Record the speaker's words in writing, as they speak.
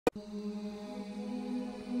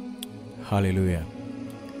Hallelujah.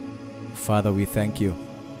 Father, we thank you.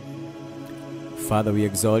 Father, we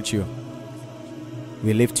exalt you.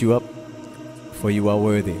 We lift you up, for you are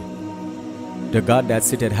worthy. The God that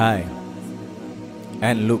sitteth high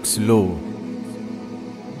and looks low.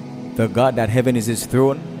 The God that heaven is his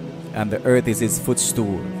throne and the earth is his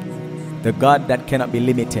footstool. The God that cannot be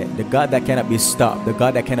limited. The God that cannot be stopped. The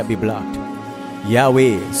God that cannot be blocked.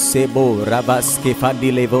 Yahweh, Sebo, Rabas,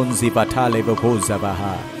 Kefandi, Levonzi, Vatale, Vokoza,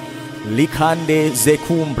 Vaha. Likande,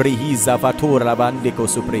 Zekum, Brehiza, Vatora, Bandeko,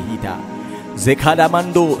 Suprehita.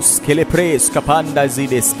 Zekadamandos, Kelepres, Kapanda,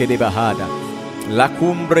 Zides, Kedebahada. La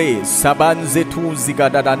Cumbre, Sabanzetu,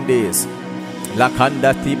 Zigadadandes. La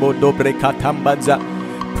Kanda, Tibo, Dobre, Katambaza.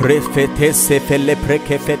 Prefete, Sefele,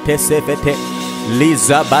 Prekefete, Sefete.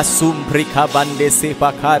 Liza, Basum, Prikavande,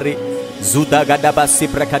 Sepakari. Zudagadabasi,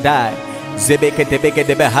 Prekadai. Zebeke tebeke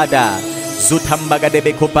de behada, zutambaga de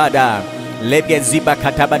bekopada, lege ziba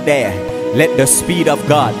katabade. Let the speed of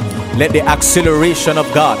God, let the acceleration of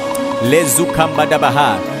God, let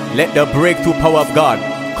the breakthrough power of God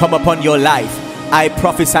come upon your life. I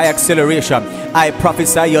prophesy acceleration. I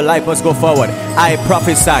prophesy your life must go forward. I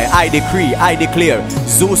prophesy, I decree, I declare.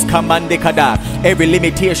 Zeus Kamande Kada. Every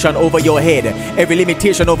limitation over your head, every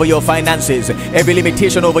limitation over your finances, every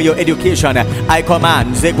limitation over your education, I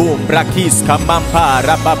command. Zegum, Brakis, Kamampa,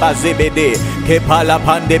 Rababa Zebede, Kepala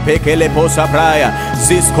Pande Pekele Posa Praya,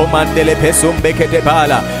 Zis Komandele Pesum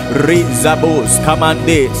Beketepala, Rizabus,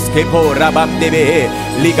 Kamandes, Kepo Rabam Debe,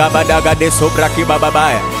 Ligabadaga de Sobraki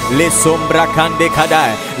Bababaya, Le Sombra Kande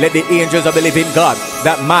Kadai. Let the angels of the living God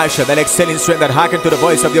that marshal, that excel in strength, that hearken to the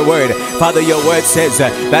voice of your word. Father, your word says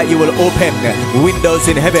that you will open windows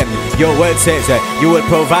in heaven. Your word says you will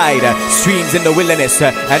provide streams in the wilderness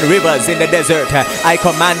and rivers in the desert. I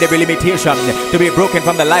command every limitation to be broken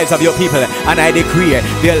from the lives of your people, and I decree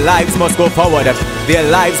their lives must go forward. Their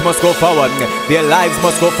lives must go forward. Their lives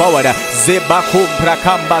must go forward. Zebakum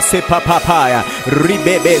prakamba sepapapaya,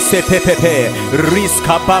 ribebe sepepepe,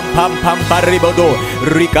 riska pam pam pam paribodo,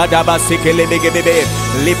 rikadaba sekele begebebe,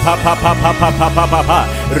 lipapapapapapapapa,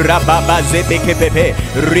 rababa zebekepepe,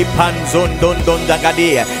 ripanzon don don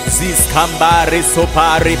dagadia, ziskamba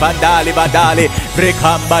resopa ribandali badali,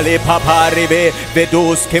 brekambale paparibe,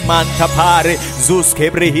 vedos kemanta pare, zus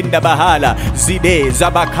kebrihinda bahala, zide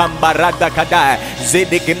zabakamba radakada,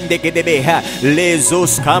 zedekemdekedebeha,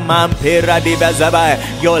 lezos kamam peradiba zabaya.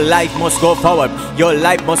 Your life must go forward. Your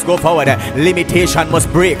life must go forward. Limitation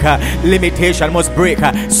must break. Limitation must break.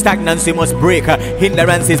 Stagnancy must break.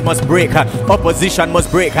 Hindrances must break. Opposition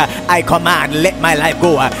must break. I command, let my life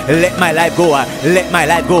go. Let my life go. Let my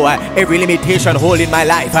life go. Every limitation holding my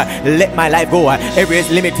life, let my life go. Every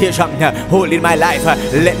limitation holding my life,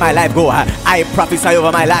 let my life go. I prophesy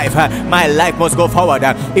over my life. My life must go forward.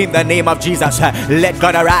 In the name of Jesus, let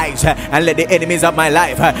God arise and let the enemies of my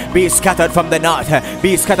life be scattered from the north,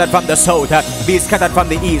 be scattered from the south, be scattered from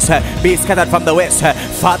the east, be scattered from the west.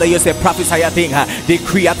 Father, you say prophesy a thing,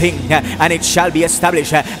 decree a thing, and it shall be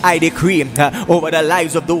established. I decree over the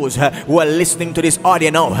lives of those who are listening to this audio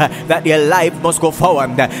now that their life must go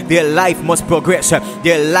forward, their life must progress,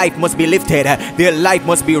 their life must be lifted, their life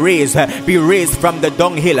must be raised from the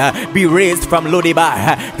dunghill, be raised from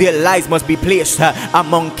Lodibar. Their lives must be placed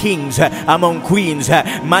among kings, among queens.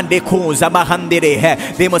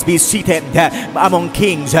 They must be seated among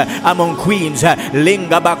kings, among queens. Let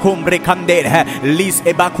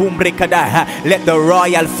the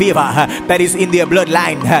royal favor that is in their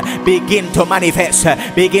bloodline begin to manifest,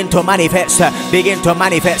 begin to manifest, begin to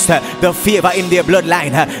manifest. The favor in their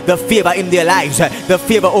bloodline, the favor in their lives, the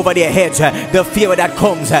favor over their heads, the favor that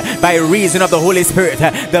comes by reason of the Holy Spirit,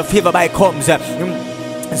 the favor by comes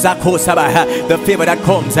the favor that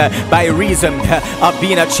comes by reason of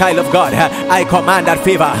being a child of God. I command that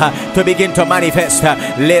favor to begin to manifest. I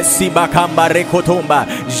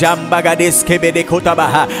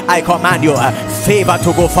command you favor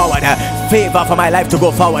to go forward, favor for my life to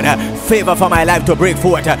go forward, favor for my life to break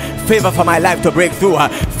forward, favor for my life to break through,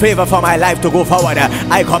 favor for my life to go forward.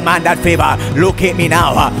 I command that favor. Locate me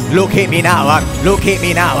now, locate me now, locate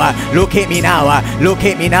me now, locate me now,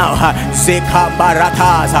 locate me now.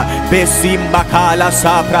 Zekabarata Besimbakala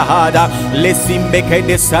Saprahada, Lesimbeke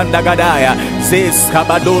de Sandagadaya,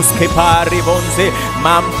 Zeskabados Kepari Bonze,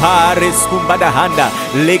 Mamparis Kumbadahanda,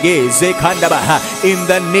 Lege Zekandabaha, in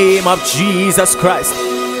the name of Jesus Christ.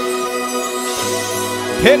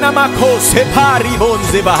 Kenamako Separi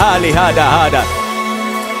Bonze Bahali Hada Hada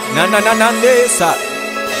Nananandesa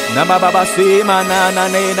Namababasi Manana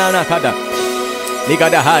Nakada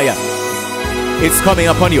Ligadahaya. It's coming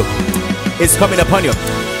upon you. It's coming upon you.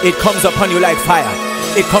 It comes upon you like fire.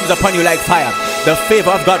 It comes upon you like fire. The favor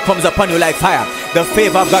of God comes upon you like fire. The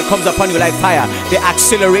favor of God comes upon you like fire. The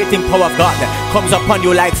accelerating power of God comes upon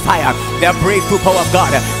you like fire. The breakthrough power of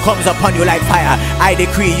God comes upon you like fire. I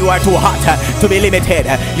decree you are too hot to be limited.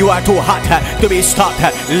 You are too hot to be stopped.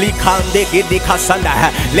 Let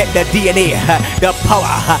the DNA, the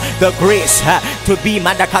power, the grace to be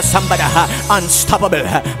unstoppable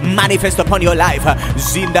manifest upon your life.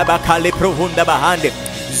 Zinda bakale prohunda bahande.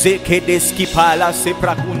 Zekedeski pala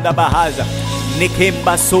seprakunda bahaza.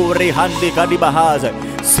 Nikemba sore hande kadi bahaza.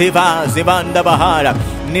 Seva zevanda bahara.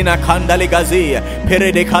 Nina kandale gazi.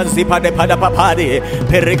 Perede kazi pade pada papade.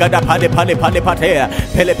 Peregada pade pade pade pate.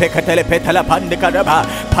 Pele pekatele petala pande kadaba.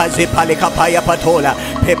 Paze pale kapaya patola.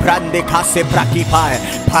 Peprande kase prakipa.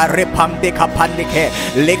 Pare pamde kapandike.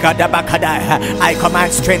 Legada bakada. I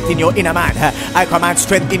command strength in your inner man. I command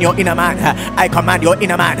strength in your inner man. I command your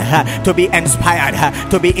inner man to be inspired.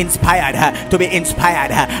 To be inspired. To be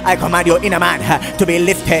inspired. I command your inner man to be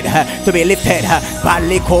lifted. To be lifted.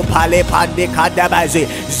 Paliko pale pande kadabazi.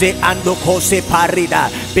 Ze ando kose parida.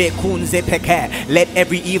 Bekunze peke. Let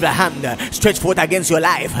every evil hand stretch forth against your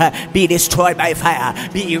life be destroyed by fire.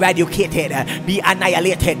 Be eradicated. Be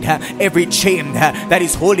annihilated. Every chain that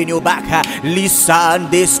is holding you back. Lisan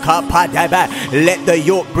this kapadaba. Let the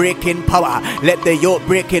yoke break in power. Let the yoke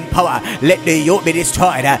break in power. Let the yoke be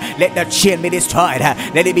destroyed. Let the chain be destroyed.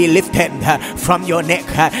 Let it be lifted from your neck.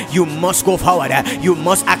 You must go forward. You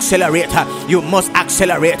must accelerate. You must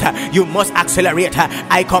accelerate. You must accelerate.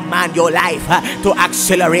 I command your life to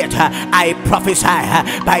accelerate. I prophesy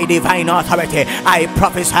by divine authority. I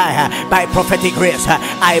prophesy by prophetic grace.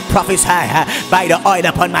 I prophesy by the oil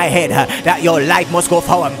upon my head that your life must go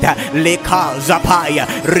forward.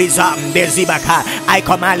 I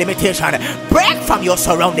command limitation. Break from your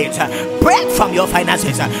surroundings. Break from your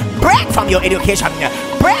finances. Break from your education.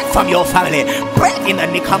 Break from your family. Break in the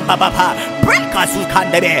Nikamba Baba. Break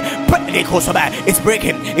Azukandebe. It's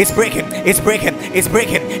breaking. It's breaking. It's breaking. It's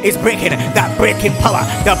breaking. It's breaking. That breaking power.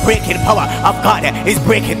 The breaking power of God is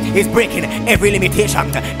breaking. Is breaking every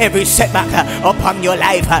limitation, every setback upon your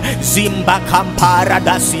life. Zimba Kampara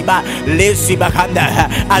Dasiba Lezibakanda.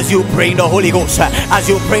 As you pray in the Holy Ghost, as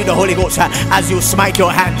you pray in the Holy Ghost, as you smite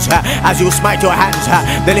your hands, as you smite your hands,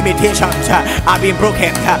 the limitations are being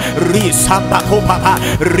broken. Risamba Kopapa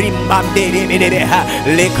Rimbam de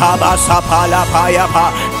Lekaba Sapala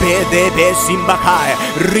Payapa Pedebe Simbakai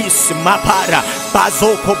Rismapara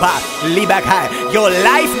Bazokoba Libakai. Your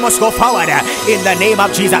life must go forward in the name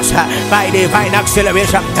of Jesus by divine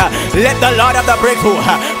acceleration. Let the Lord of the breakthrough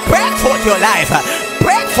break forth your life.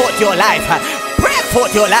 Break forth your life. Break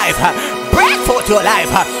forth your life. Break forth your life.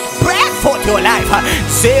 Break forth your life.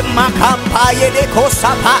 Zema kampaye de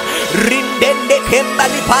kosapa rindende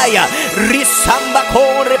kembalipaya risamba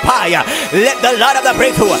korepaya. Let the Lord of the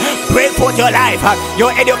breakthrough break forth your life,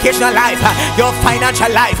 your educational life, your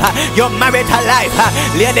financial life, your marital life,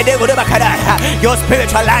 your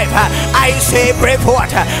spiritual life. I say break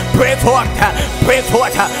forth, break forth, break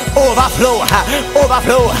forth, overflow,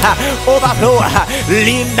 overflow, overflow.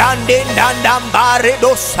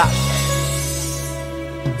 Lindandindandambaredosa.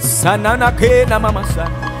 Sanana ke na mamasa.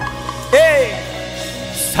 Hey,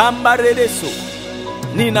 sambaredeso.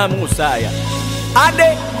 Nina Musaya.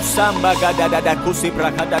 Ade samba gada da kusi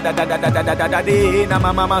braka da de na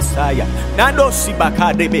mama masaya. Nando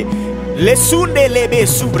sibaka debe. Lesunde lebe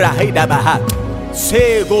subrahida baha.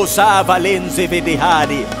 Se goza valenze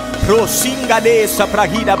vedehadi. Prosinga de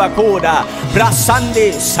saprahida bakoda.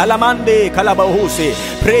 Brasande salamande kalabahuse.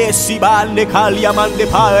 Presibande kaliamande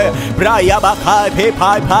pae. Braya bakai pe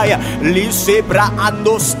pae. Lise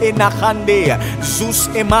braandos enahande. Zus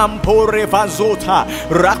emampore vazota.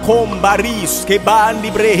 Rakombaris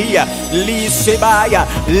kebandi brehia. Lise baya.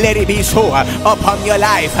 Let it be so upon your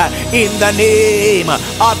life in the name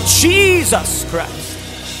of Jesus Christ.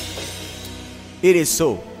 It is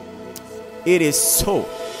so. It is so.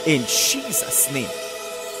 In Jesus' name.